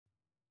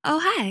Oh,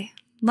 hi!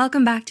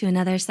 Welcome back to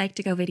another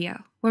Psych2Go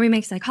video, where we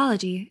make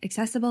psychology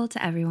accessible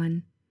to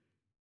everyone.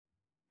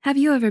 Have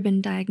you ever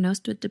been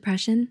diagnosed with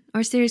depression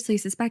or seriously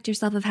suspect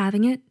yourself of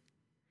having it?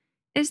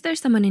 Is there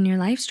someone in your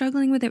life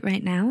struggling with it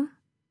right now?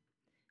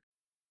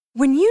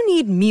 When you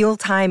need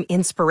mealtime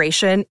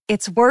inspiration,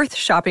 it's worth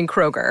shopping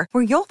Kroger,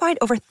 where you'll find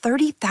over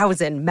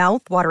 30,000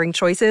 mouth-watering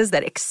choices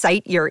that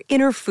excite your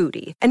inner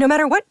foodie. And no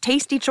matter what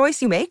tasty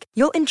choice you make,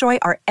 you'll enjoy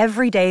our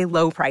everyday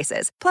low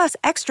prices, plus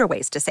extra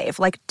ways to save,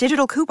 like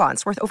digital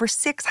coupons worth over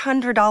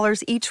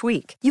 $600 each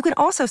week. You can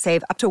also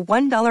save up to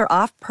 $1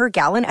 off per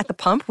gallon at the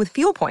pump with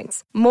fuel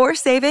points. More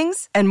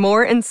savings and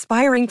more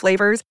inspiring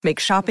flavors make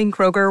shopping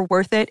Kroger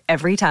worth it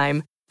every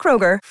time.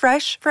 Kroger,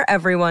 fresh for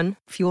everyone.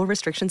 Fuel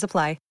restrictions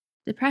apply.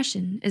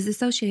 Depression is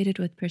associated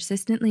with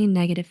persistently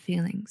negative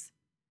feelings,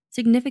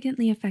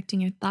 significantly affecting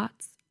your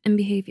thoughts and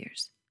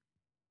behaviors.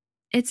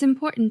 It's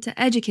important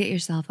to educate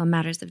yourself on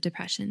matters of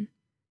depression,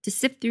 to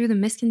sift through the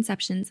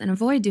misconceptions and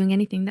avoid doing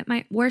anything that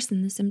might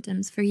worsen the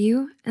symptoms for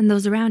you and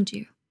those around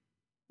you.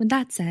 With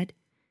that said,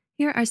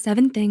 here are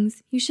 7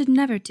 things you should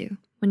never do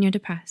when you're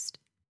depressed.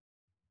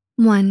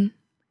 1.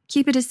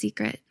 Keep it a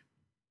secret.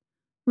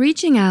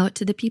 Reaching out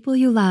to the people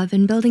you love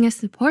and building a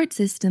support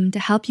system to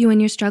help you in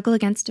your struggle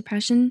against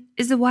depression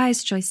is a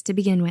wise choice to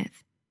begin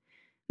with.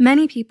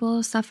 Many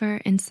people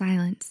suffer in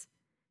silence,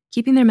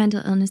 keeping their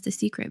mental illness a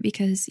secret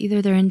because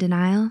either they're in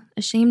denial,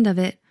 ashamed of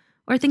it,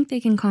 or think they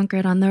can conquer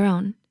it on their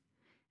own.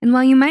 And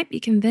while you might be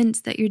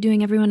convinced that you're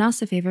doing everyone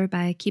else a favor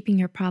by keeping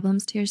your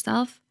problems to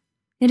yourself,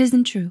 it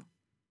isn't true.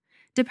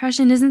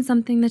 Depression isn't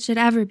something that should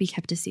ever be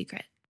kept a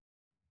secret.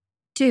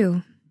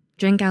 2.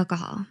 Drink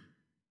alcohol.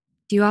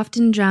 Do you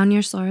often drown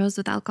your sorrows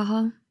with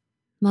alcohol?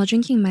 While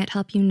drinking might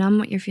help you numb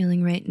what you're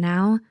feeling right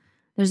now,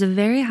 there's a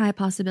very high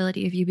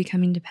possibility of you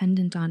becoming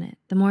dependent on it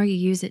the more you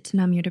use it to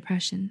numb your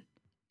depression.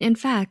 In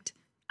fact,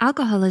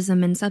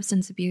 alcoholism and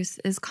substance abuse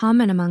is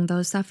common among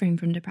those suffering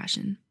from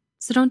depression,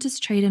 so don't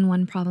just trade in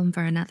one problem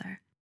for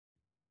another.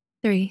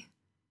 3.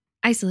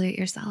 Isolate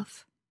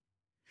yourself.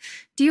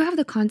 Do you have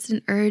the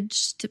constant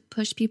urge to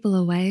push people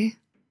away?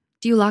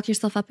 Do you lock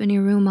yourself up in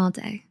your room all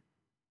day?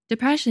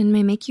 Depression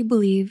may make you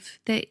believe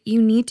that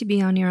you need to be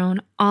on your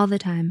own all the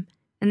time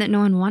and that no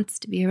one wants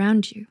to be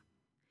around you.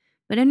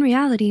 But in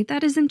reality,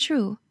 that isn't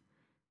true.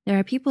 There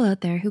are people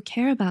out there who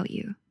care about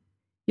you.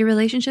 Your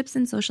relationships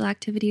and social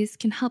activities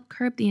can help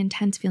curb the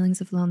intense feelings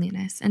of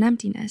loneliness and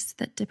emptiness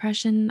that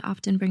depression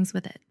often brings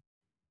with it.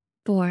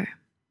 4.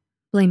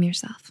 Blame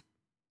yourself.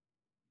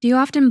 Do you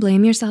often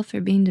blame yourself for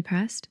being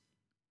depressed?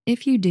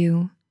 If you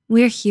do,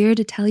 we're here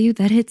to tell you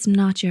that it's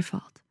not your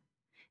fault.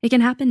 It can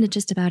happen to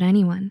just about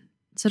anyone.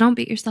 So don't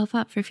beat yourself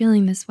up for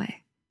feeling this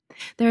way.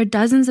 There are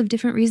dozens of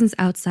different reasons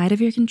outside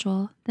of your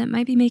control that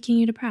might be making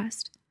you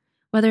depressed,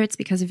 whether it's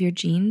because of your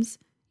genes,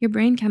 your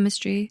brain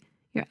chemistry,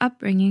 your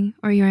upbringing,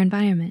 or your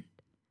environment.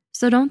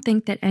 So don't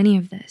think that any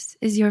of this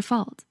is your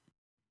fault.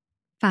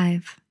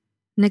 5.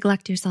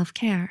 Neglect your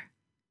self-care.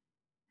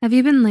 Have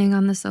you been laying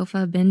on the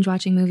sofa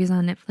binge-watching movies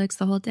on Netflix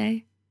the whole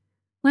day?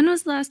 When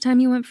was the last time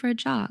you went for a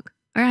jog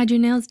or had your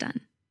nails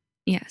done?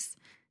 Yes,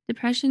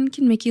 depression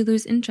can make you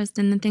lose interest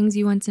in the things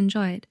you once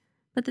enjoyed.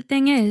 But the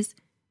thing is,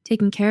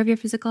 taking care of your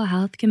physical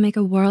health can make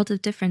a world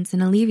of difference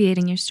in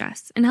alleviating your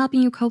stress and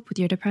helping you cope with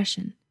your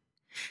depression.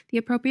 The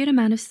appropriate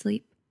amount of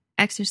sleep,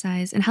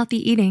 exercise, and healthy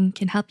eating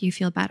can help you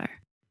feel better.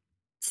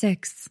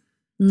 6.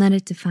 Let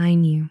it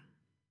define you.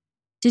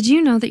 Did you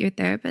know that your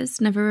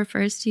therapist never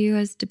refers to you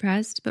as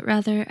depressed, but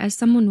rather as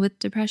someone with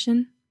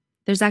depression?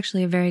 There's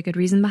actually a very good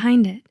reason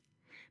behind it.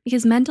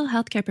 Because mental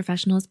health care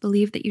professionals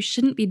believe that you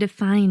shouldn't be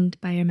defined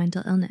by your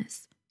mental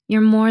illness.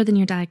 You're more than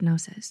your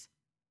diagnosis.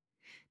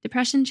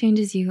 Depression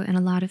changes you in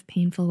a lot of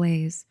painful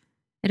ways.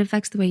 It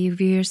affects the way you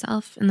view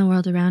yourself and the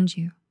world around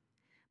you.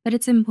 But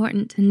it's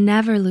important to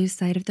never lose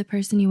sight of the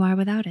person you are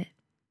without it.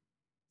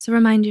 So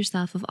remind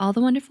yourself of all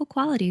the wonderful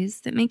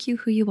qualities that make you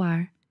who you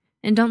are,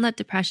 and don't let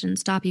depression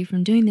stop you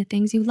from doing the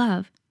things you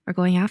love or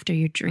going after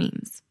your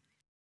dreams.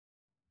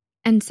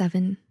 And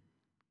 7,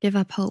 give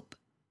up hope.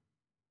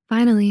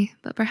 Finally,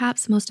 but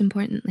perhaps most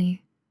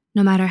importantly,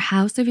 no matter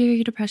how severe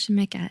your depression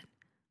may get,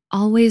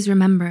 always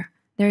remember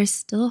there is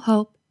still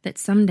hope that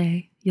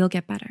someday you'll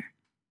get better.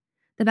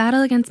 The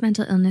battle against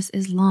mental illness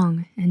is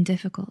long and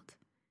difficult,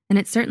 and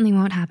it certainly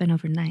won't happen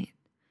overnight.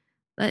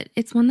 But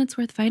it's one that's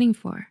worth fighting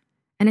for,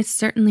 and it's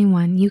certainly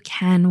one you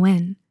can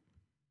win.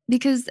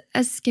 Because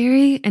as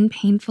scary and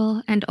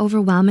painful and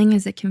overwhelming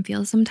as it can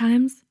feel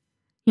sometimes,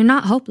 you're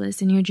not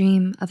hopeless in your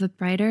dream of a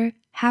brighter,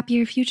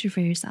 happier future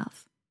for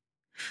yourself.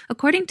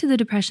 According to the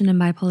Depression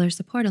and Bipolar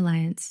Support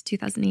Alliance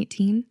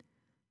 2018,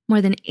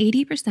 more than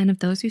 80% of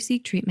those who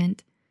seek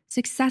treatment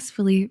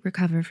successfully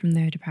recover from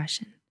their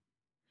depression.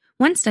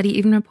 One study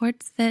even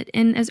reports that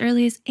in as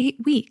early as 8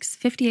 weeks,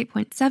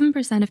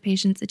 58.7% of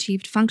patients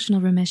achieved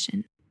functional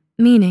remission,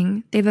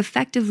 meaning they've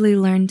effectively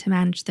learned to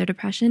manage their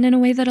depression in a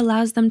way that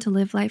allows them to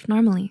live life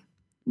normally,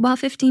 while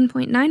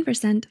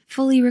 15.9%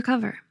 fully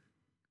recover.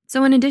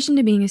 So in addition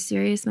to being a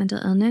serious mental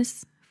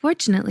illness,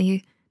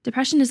 fortunately,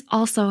 depression is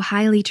also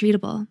highly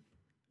treatable.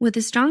 With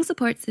a strong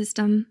support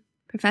system,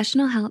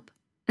 professional help,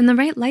 and the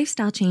right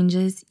lifestyle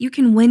changes, you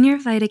can win your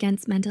fight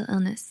against mental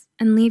illness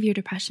and leave your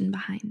depression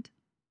behind.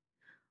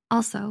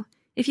 Also,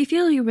 if you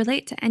feel you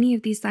relate to any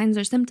of these signs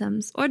or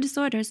symptoms or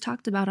disorders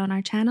talked about on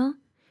our channel,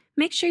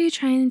 make sure you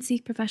try and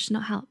seek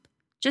professional help,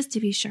 just to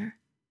be sure.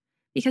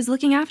 Because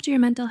looking after your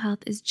mental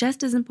health is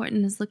just as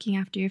important as looking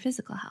after your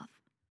physical health.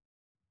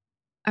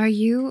 Are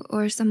you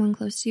or someone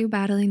close to you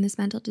battling this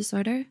mental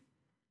disorder?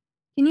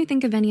 Can you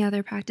think of any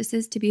other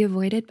practices to be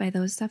avoided by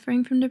those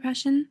suffering from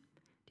depression?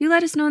 Do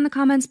let us know in the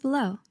comments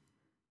below.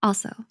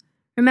 Also,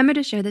 remember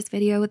to share this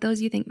video with those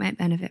you think might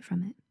benefit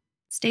from it.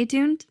 Stay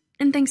tuned,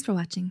 and thanks for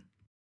watching.